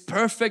His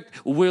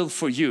perfect will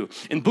for you.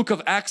 In book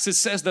of Acts it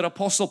says that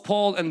Apostle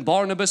Paul and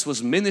Barnabas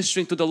was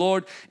ministering to the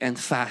Lord and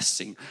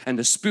fasting. And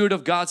the Spirit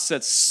of God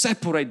said,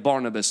 separate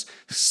Barnabas,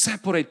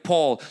 separate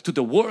Paul to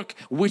the work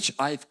which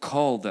I've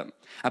called them.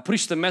 I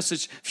preached a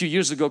message a few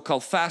years ago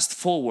called Fast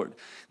Forward.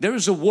 There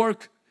is a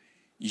work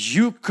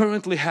you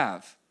currently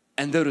have,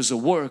 and there is a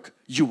work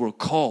you were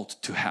called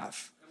to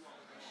have.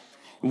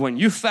 When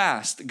you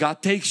fast,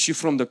 God takes you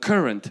from the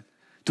current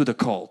to the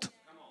called.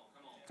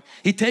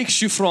 He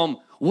takes you from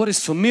what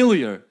is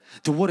familiar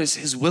to what is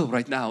His will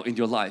right now in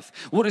your life.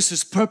 What is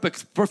His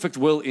perfect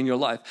will in your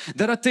life?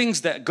 There are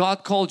things that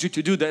God called you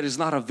to do that is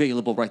not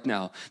available right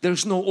now.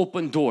 There's no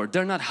open door.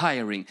 They're not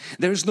hiring.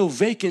 There's no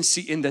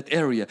vacancy in that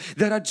area.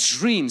 There are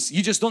dreams.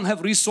 You just don't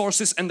have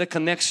resources and the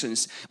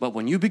connections. But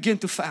when you begin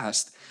to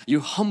fast,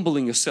 you're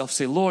humbling yourself.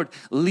 Say, Lord,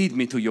 lead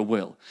me to your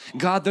will.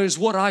 God, there's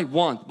what I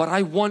want, but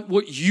I want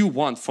what you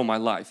want for my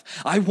life.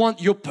 I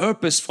want your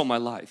purpose for my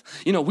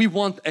life. You know, we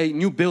want a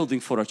new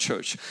building for our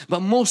church, but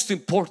most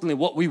importantly,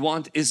 what we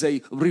want is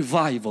a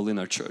revival in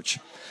our church.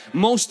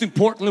 Most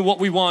importantly, what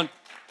we want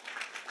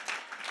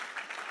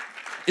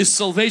is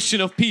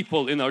salvation of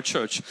people in our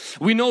church.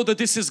 We know that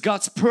this is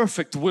God's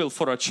perfect will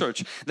for our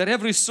church, that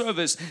every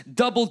service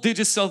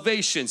double-digit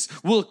salvations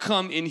will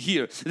come in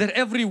here, that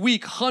every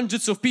week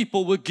hundreds of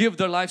people will give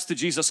their lives to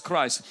Jesus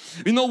Christ.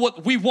 You know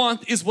what we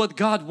want is what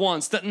God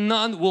wants, that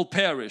none will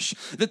perish,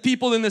 that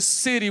people in the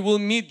city will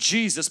meet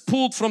Jesus,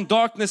 pulled from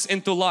darkness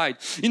into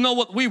light. You know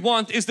what we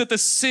want is that the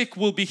sick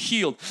will be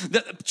healed,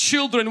 that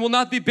children will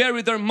not be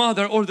buried their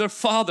mother or their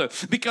father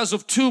because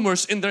of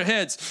tumors in their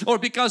heads or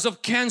because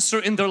of cancer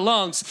in their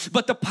lungs. tongues,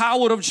 but the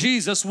power of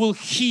Jesus will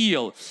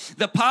heal.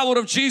 The power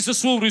of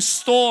Jesus will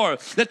restore.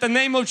 That the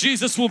name of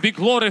Jesus will be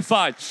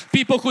glorified.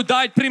 People who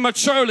died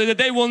prematurely, that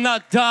they will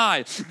not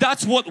die.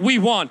 That's what we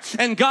want.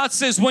 And God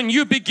says, when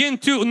you begin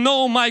to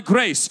know my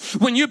grace,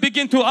 when you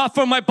begin to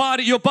offer my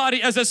body, your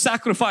body as a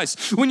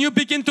sacrifice, when you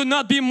begin to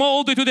not be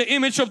molded to the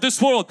image of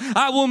this world,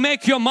 I will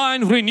make your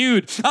mind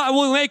renewed. I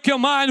will make your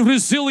mind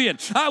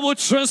resilient. I will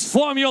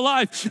transform your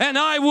life, and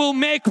I will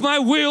make my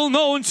will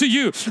known to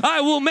you.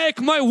 I will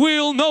make my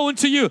will known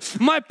to you.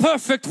 My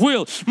perfect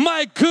will,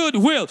 my good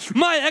will,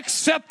 my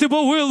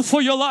acceptable will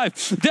for your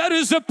life. That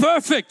is a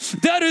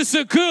perfect, that is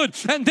a good,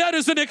 and that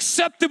is an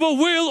acceptable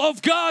will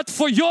of God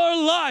for your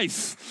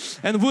life.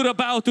 And we're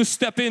about to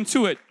step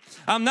into it.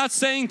 I'm not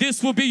saying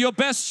this will be your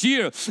best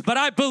year, but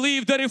I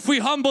believe that if we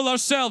humble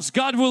ourselves,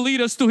 God will lead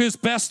us to His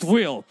best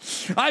will.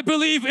 I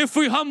believe if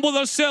we humble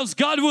ourselves,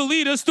 God will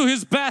lead us to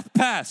His best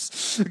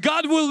paths.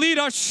 God will lead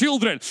our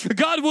children.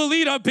 God will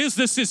lead our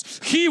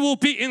businesses. He will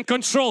be in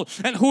control.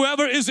 And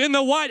whoever is in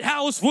the White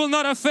House will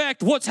not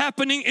affect what's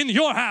happening in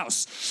your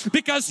house,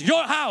 because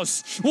your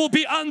house will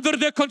be under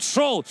the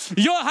control.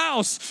 Your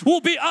house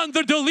will be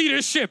under the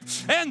leadership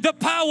and the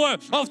power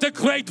of the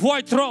great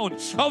white throne,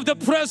 of the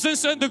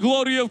presence and the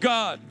glory of God.